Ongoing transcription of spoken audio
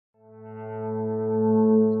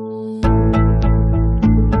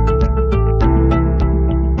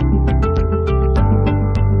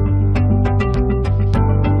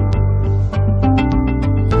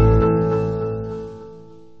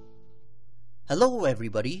Hello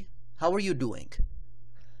everybody, how are you doing?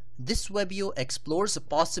 This Webeo explores the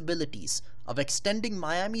possibilities of extending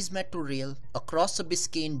Miami's MetroRail across the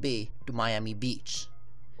Biscayne Bay to Miami Beach.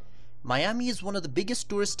 Miami is one of the biggest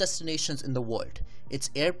tourist destinations in the world. Its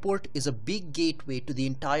airport is a big gateway to the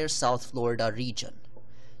entire South Florida region.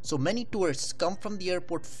 So many tourists come from the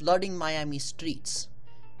airport flooding Miami streets.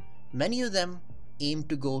 Many of them aim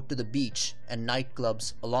to go to the beach and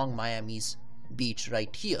nightclubs along Miami's beach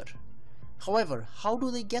right here. However, how do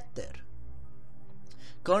they get there?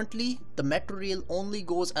 Currently, the MetroRail only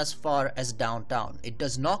goes as far as downtown. It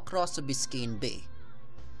does not cross the Biscayne Bay.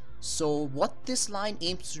 So what this line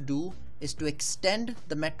aims to do is to extend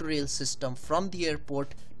the MetroRail system from the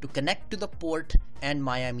airport to connect to the port and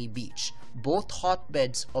Miami Beach, both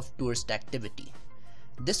hotbeds of tourist activity.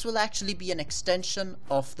 This will actually be an extension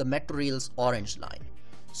of the MetroRail's Orange Line.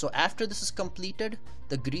 So after this is completed,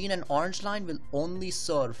 the Green and Orange Line will only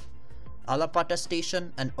serve Alapata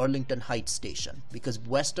Station and Arlington Heights Station, because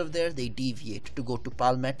west of there they deviate to go to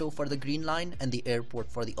Palmetto for the Green Line and the airport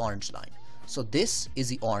for the Orange Line. So this is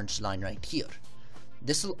the Orange Line right here.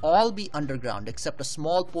 This will all be underground except a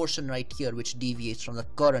small portion right here which deviates from the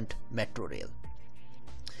current MetroRail.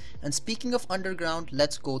 And speaking of underground,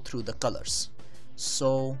 let's go through the colors.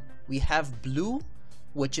 So we have blue,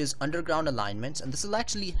 which is underground alignments, and this will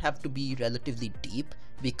actually have to be relatively deep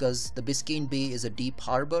because the Biscayne Bay is a deep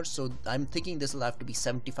harbor, so I'm thinking this will have to be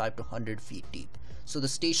 75 to 100 feet deep. So the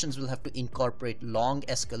stations will have to incorporate long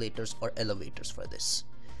escalators or elevators for this.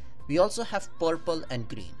 We also have purple and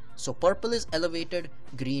green. So purple is elevated,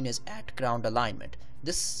 green is at ground alignment.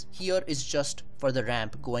 This here is just for the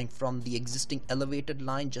ramp going from the existing elevated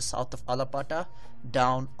line just south of Alapata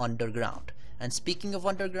down underground. And speaking of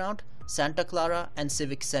underground, Santa Clara and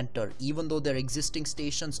Civic Center, even though they're existing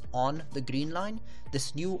stations on the Green Line,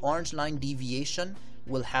 this new Orange Line deviation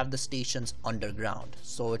will have the stations underground.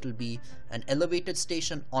 So it will be an elevated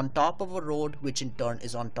station on top of a road, which in turn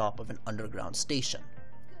is on top of an underground station.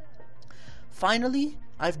 Finally,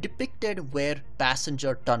 I've depicted where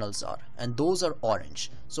passenger tunnels are, and those are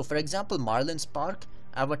orange. So for example, Marlins Park,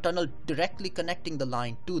 I have a tunnel directly connecting the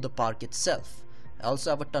line to the park itself. I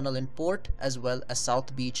also have a tunnel in Port as well as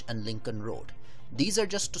South Beach and Lincoln Road. These are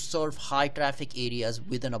just to serve high traffic areas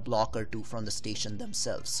within a block or two from the station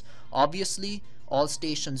themselves. Obviously, all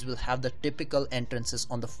stations will have the typical entrances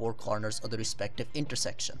on the four corners of the respective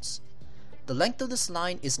intersections. The length of this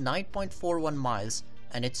line is 9.41 miles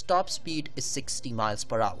and its top speed is 60 miles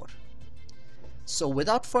per hour. So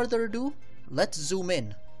without further ado, let's zoom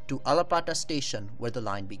in to Alapata Station where the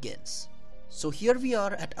line begins. So here we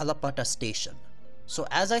are at Alapata Station. So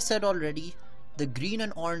as I said already, the Green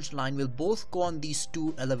and Orange Line will both go on these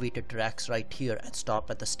two elevated tracks right here and stop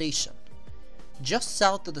at the station. Just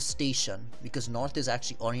south of the station, because north is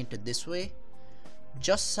actually oriented this way,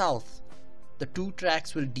 just south, the two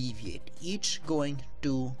tracks will deviate, each going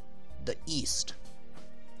to the east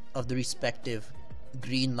of the respective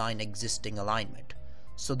Green Line existing alignment.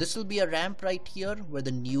 So this will be a ramp right here where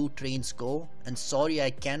the new trains go, and sorry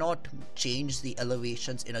I cannot change the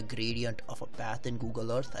elevations in a gradient of a path in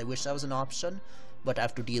Google Earth. I wish that was an option, but I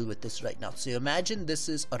have to deal with this right now. So imagine this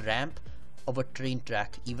is a ramp of a train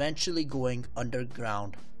track eventually going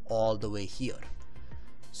underground all the way here.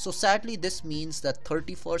 So sadly this means that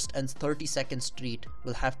 31st and 32nd Street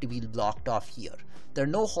will have to be blocked off here. There are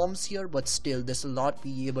no homes here, but still this will not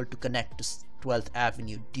be able to connect to 12th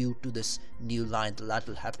Avenue due to this new line that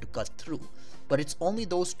will have to cut through. But it's only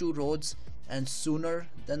those two roads, and sooner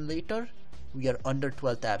than later we are under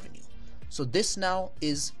 12th Avenue. So this now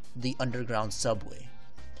is the underground subway,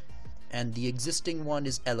 and the existing one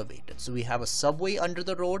is elevated. So we have a subway under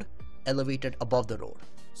the road, elevated above the road.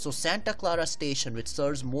 So Santa Clara Station, which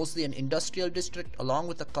serves mostly an industrial district along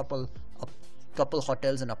with a couple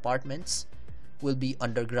hotels and apartments, will be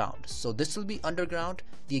underground. So this will be underground.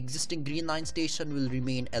 The existing Green Line station will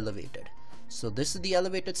remain elevated. So this is the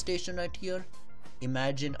elevated station right here.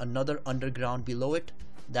 Imagine another underground below it.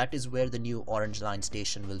 That is where the new Orange Line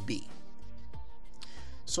station will be.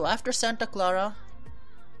 So after Santa Clara,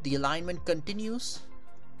 the alignment continues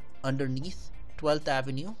underneath 12th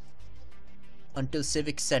Avenue until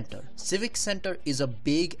Civic Center. Civic Center is a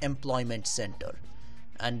big employment center,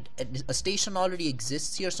 and a station already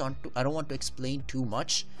exists here, so I don't want to explain too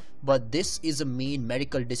much, but this is a main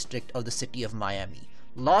medical district of the city of Miami.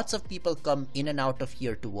 Lots of people come in and out of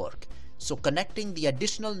here to work. So connecting the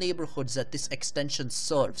additional neighborhoods that this extension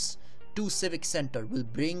serves to Civic Center will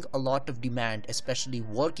bring a lot of demand, especially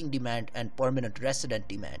working demand and permanent resident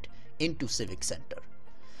demand, into Civic Center.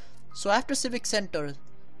 So after Civic Center,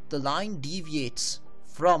 the line deviates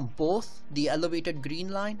from both the elevated Green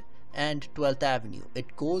Line and 12th Avenue.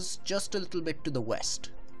 It goes just a little bit to the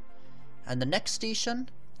west. And the next station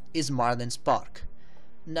is Marlins Park.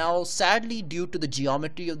 Now, sadly, due to the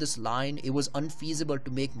geometry of this line, it was unfeasible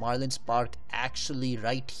to make Marlins Park actually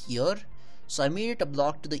right here. So I made it a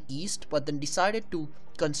block to the east, but then decided to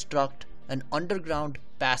construct an underground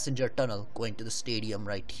passenger tunnel going to the stadium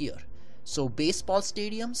right here. So baseball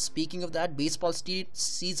stadiums, speaking of that, baseball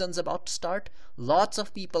season's about to start. Lots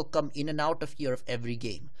of people come in and out of here of every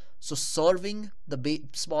game. So serving the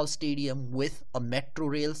baseball stadium with a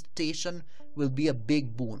MetroRail station will be a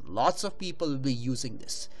big boon. Lots of people will be using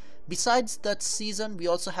this. Besides that season, we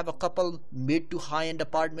also have a couple mid to high-end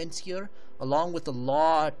apartments here, along with a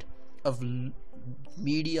lot of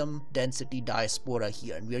medium density diaspora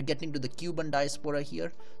here, and we are getting to the Cuban diaspora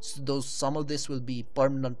here, so some of this will be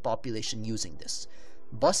permanent population using this.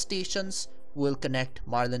 Bus stations will connect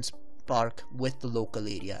Marlins Park with the local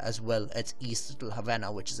area, as well as East Little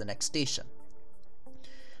Havana, which is the next station.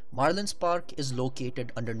 Marlins Park is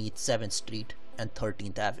located underneath 7th Street and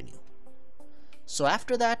 13th Avenue. So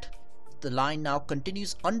after that, the line now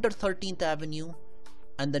continues under 13th Avenue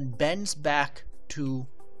and then bends back to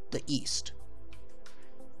the east,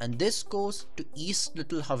 and this goes to East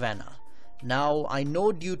Little Havana. Now I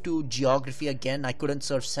know due to geography again I couldn't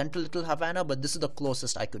serve Central Little Havana, but this is the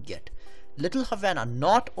closest I could get. Little Havana,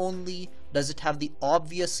 not only does it have the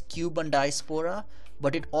obvious Cuban diaspora,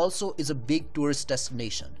 but it also is a big tourist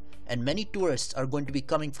destination, and many tourists are going to be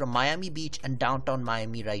coming from Miami Beach and downtown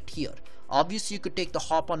Miami right here. Obviously you could take the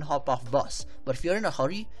hop on hop off bus, but if you're in a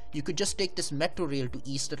hurry, you could just take this MetroRail to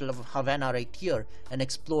East Little Havana right here and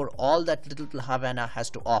explore all that Little Havana has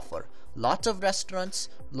to offer. Lots of restaurants,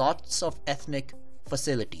 lots of ethnic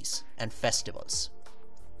facilities and festivals.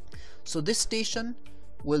 So this station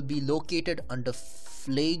will be located under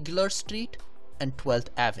Flagler Street and 12th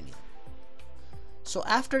Avenue. So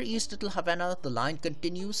after East Little Havana, the line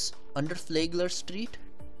continues under Flagler Street,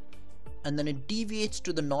 and then it deviates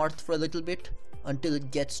to the north for a little bit until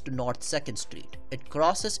it gets to North 2nd Street. It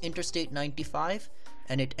crosses Interstate 95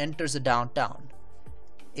 and it enters the downtown.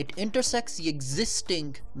 It intersects the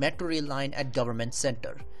existing MetroRail line at Government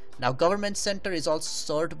Center. Now Government Center is also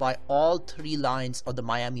served by all 3 lines of the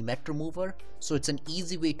Miami Metro Mover, so it's an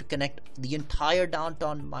easy way to connect the entire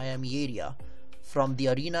downtown Miami area from the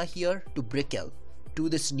arena here to Brickell to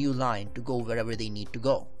this new line to go wherever they need to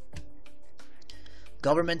go.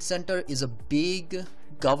 Government Center is a big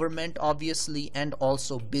government obviously and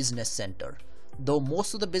also business center, though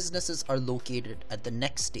most of the businesses are located at the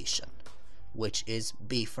next station, which is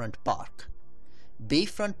Bayfront Park.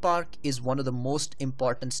 Bayfront Park is one of the most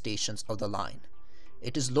important stations of the line.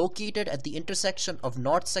 It is located at the intersection of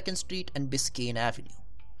North 2nd Street and Biscayne Avenue.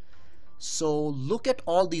 So look at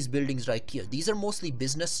all these buildings right here. These are mostly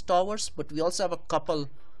business towers, but we also have a couple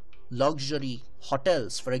luxury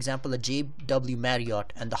hotels. For example, a JW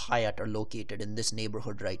Marriott and the Hyatt are located in this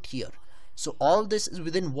neighborhood right here. So all this is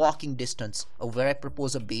within walking distance of where I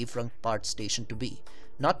propose a Bayfront Park station to be.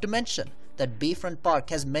 Not to mention that Bayfront Park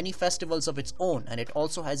has many festivals of its own, and it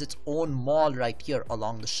also has its own mall right here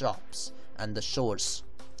along the shops and the shores.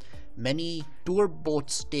 Many tour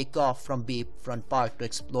boats take off from Bayfront Park to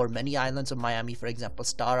explore many islands of Miami, for example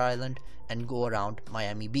Star Island, and go around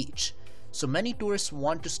Miami Beach. So many tourists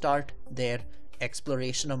want to start their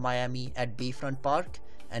exploration of Miami at Bayfront Park,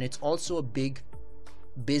 and it's also a big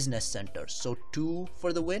business center. So 2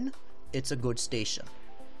 for the win. It's a good station.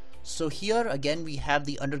 So here again we have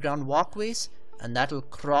the underground walkways, and that will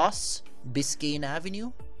cross Biscayne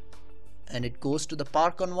Avenue, and it goes to the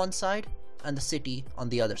park on one side and the city on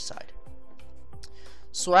the other side.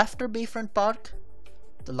 So after Bayfront Park,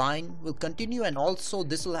 the line will continue, and also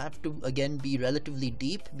this will have to again be relatively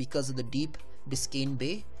deep because of the deep Biscayne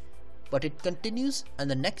Bay, but it continues, and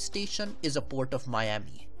the next station is a Port of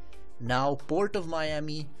Miami. Now Port of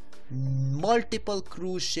Miami, multiple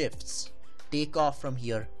cruise ships take off from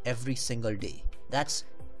here every single day. That's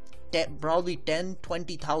probably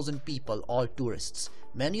 10-20,000 people, all tourists.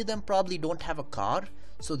 Many of them probably don't have a car,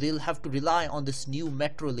 so they'll have to rely on this new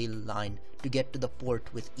MetroRail line to get to the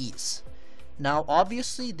port with ease. Now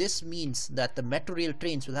obviously this means that the MetroRail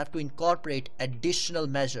trains will have to incorporate additional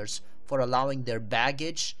measures for allowing their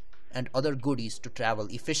baggage and other goodies to travel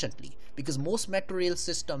efficiently, because most MetroRail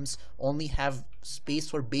systems only have space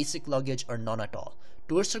for basic luggage or none at all.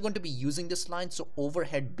 Tourists are going to be using this line, so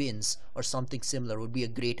overhead bins or something similar would be a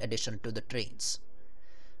great addition to the trains.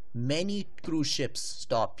 Many cruise ships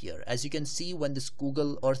stop here. As you can see, when this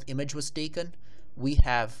Google Earth image was taken, we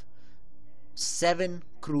have 7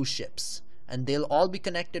 cruise ships, and they'll all be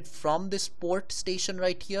connected from this port station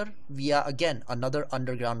right here via again another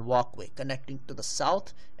underground walkway connecting to the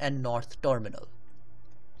south and north terminal.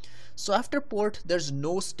 So after port, there's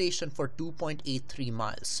no station for 2.83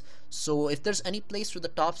 miles. So if there's any place where the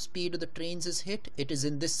top speed of the trains is hit, it is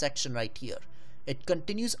in this section right here. It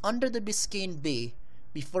continues under the Biscayne Bay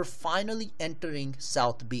before finally entering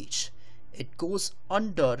South Beach. It goes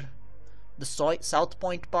under the South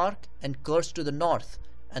Point Park and curves to the north,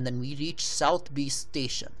 and then we reach South Beach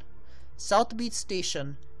Station. South Beach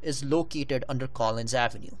Station is located under Collins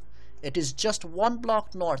Avenue. It is just 1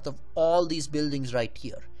 block north of all these buildings right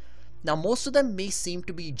here. Now most of them may seem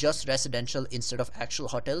to be just residential instead of actual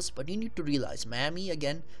hotels, but you need to realize Miami,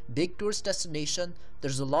 again, big tourist destination,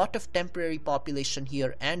 there's a lot of temporary population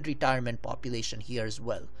here and retirement population here as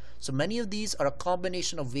well. So many of these are a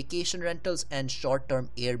combination of vacation rentals and short-term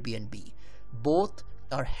Airbnb. Both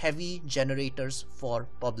are heavy generators for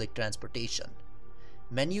public transportation.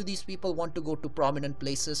 Many of these people want to go to prominent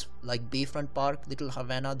places like Bayfront Park, Little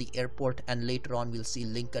Havana, the airport, and later on we'll see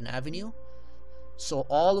Lincoln Avenue. So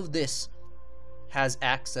all of this has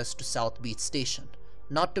access to South Beach Station.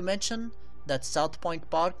 Not to mention that South Point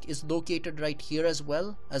Park is located right here as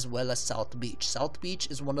well as South Beach. South Beach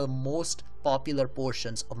is one of the most popular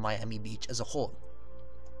portions of Miami Beach as a whole.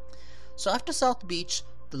 So after South Beach,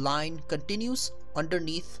 the line continues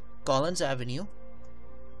underneath Collins Avenue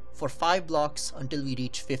for 5 blocks until we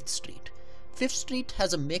reach 5th Street. 5th Street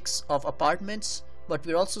has a mix of apartments, but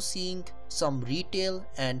we're also seeing some retail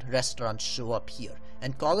and restaurants show up here.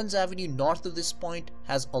 And Collins Avenue north of this point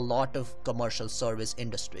has a lot of commercial service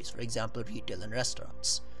industries, for example retail and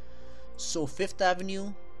restaurants. So 5th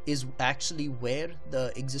Avenue is actually where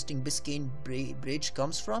the existing Biscayne Bridge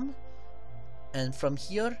comes from, and from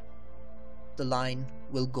here the line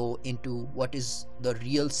will go into what is the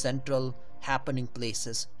real central happening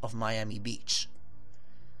places of Miami Beach.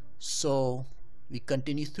 So we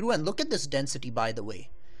continue through, and look at this density, by the way.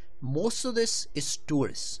 Most of this is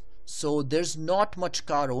tourists, so there's not much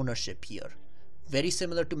car ownership here. Very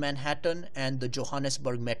similar to Manhattan and the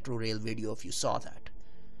Johannesburg MetroRail video if you saw that.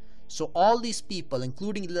 So all these people,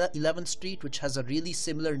 including 11th Street, which has a really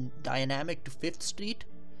similar dynamic to 5th Street,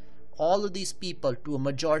 all of these people to a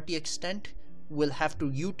majority extent will have to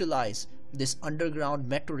utilize this underground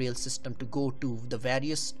MetroRail system to go to the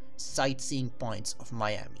various sightseeing points of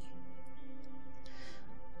Miami.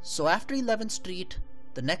 So after 11th Street,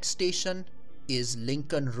 the next station is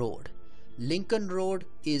Lincoln Road. Lincoln Road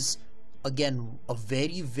is again a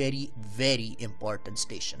very, very, very important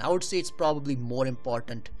station. I would say it's probably more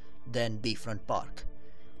important than Bayfront Park.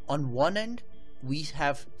 On one end, we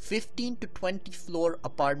have 15 to 20 floor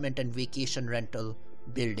apartment and vacation rental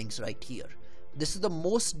buildings right here. This is the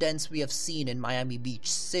most dense we have seen in Miami Beach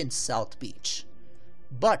since South Beach.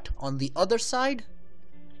 But on the other side,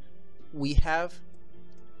 we have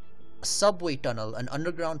a subway tunnel, an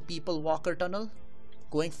underground people walker tunnel,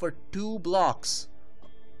 going for 2 blocks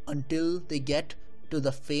until they get to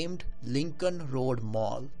the famed Lincoln Road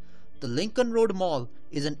Mall. The Lincoln Road Mall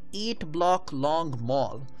is an 8-block long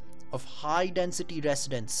mall of high density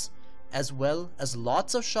residents as well as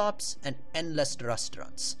lots of shops and endless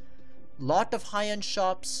restaurants. Lot of high-end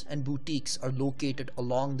shops and boutiques are located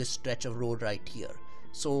along this stretch of road right here.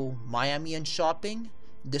 So Miami and shopping,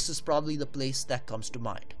 this is probably the place that comes to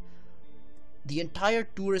mind. The entire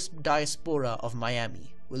tourist diaspora of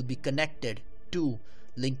Miami will be connected to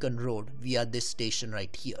Lincoln Road via this station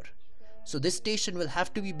right here. So this station will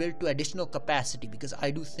have to be built to additional capacity because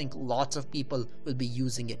I do think lots of people will be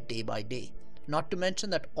using it day by day. Not to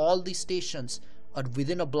mention that all these stations are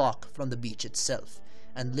within a block from the beach itself.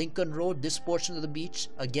 And Lincoln Road, this portion of the beach,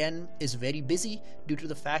 again is very busy due to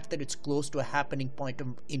the fact that it's close to a happening point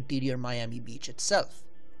of interior Miami Beach itself.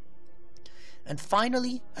 And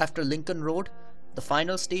finally, after Lincoln Road, the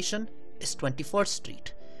final station is 24th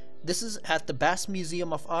Street. This is at the Bass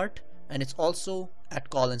Museum of Art, and it's also at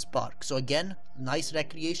Collins Park. So again, nice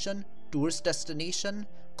recreation, tourist destination,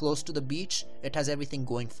 close to the beach. It has everything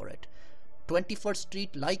going for it. 21st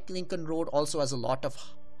Street, like Lincoln Road, also has a lot of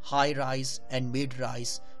high-rise and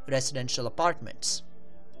mid-rise residential apartments.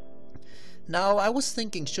 Now I was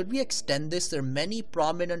thinking, should we extend this? There are many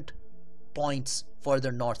prominent points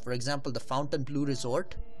further north, for example the Fontainebleau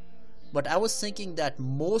Resort, but I was thinking that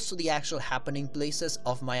most of the actual happening places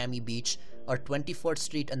of Miami Beach are 24th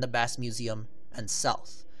Street and the Bass Museum and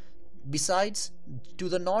south. Besides, to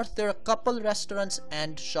the north there are a couple restaurants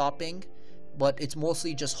and shopping, but it's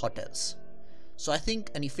mostly just hotels. So I think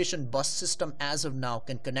an efficient bus system as of now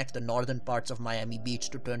can connect the northern parts of Miami Beach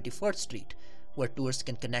to 24th Street. where tourists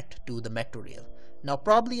can connect to the MetroRail. Now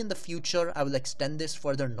probably in the future I will extend this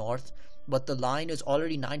further north, but the line is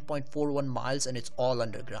already 9.41 miles and it's all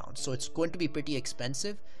underground, so it's going to be pretty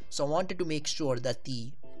expensive. So I wanted to make sure that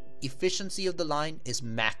the efficiency of the line is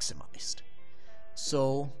maximized.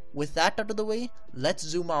 So with that out of the way, let's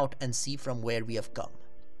zoom out and see from where we have come.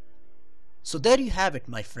 So there you have it,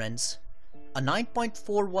 my friends. A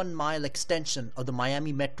 9.41 mile extension of the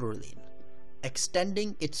Miami Metro Lane,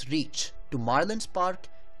 extending its reach to Marlins Park,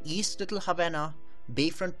 East Little Havana,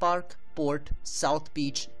 Bayfront Park, Port, South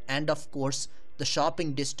Beach, and of course the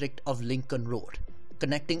shopping district of Lincoln Road,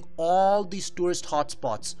 connecting all these tourist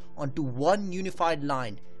hotspots onto one unified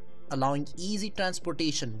line, allowing easy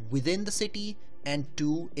transportation within the city and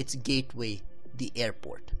to its gateway, the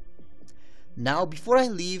airport. Now before I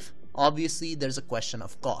leave, obviously there's a question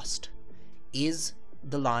of cost. Is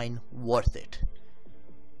the line worth it?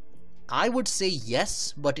 I would say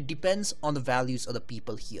yes, but it depends on the values of the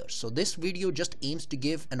people here. So this video just aims to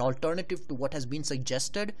give an alternative to what has been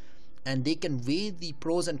suggested, and they can weigh the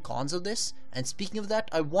pros and cons of this. And speaking of that,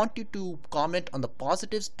 I want you to comment on the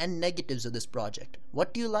positives and negatives of this project.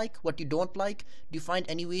 What do you like? What you don't like? Do you find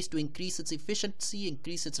any ways to increase its efficiency,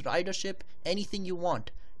 increase its ridership? Anything you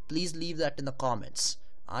want, please leave that in the comments.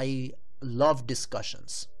 I love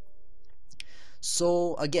discussions.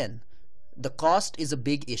 So again, the cost is a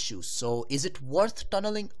big issue. So is it worth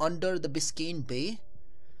tunneling under the Biscayne Bay?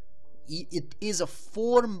 It is a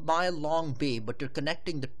 4-mile long bay, but you're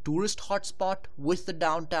connecting the tourist hotspot with the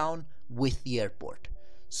downtown with the airport.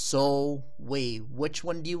 So wait, which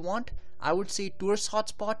one do you want? I would say tourist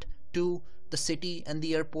hotspot to the city and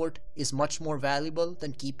the airport is much more valuable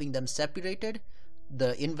than keeping them separated.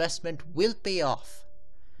 The investment will pay off,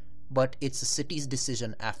 but it's the city's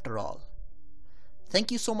decision after all. Thank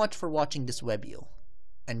you so much for watching this Webeo,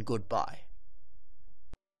 and goodbye.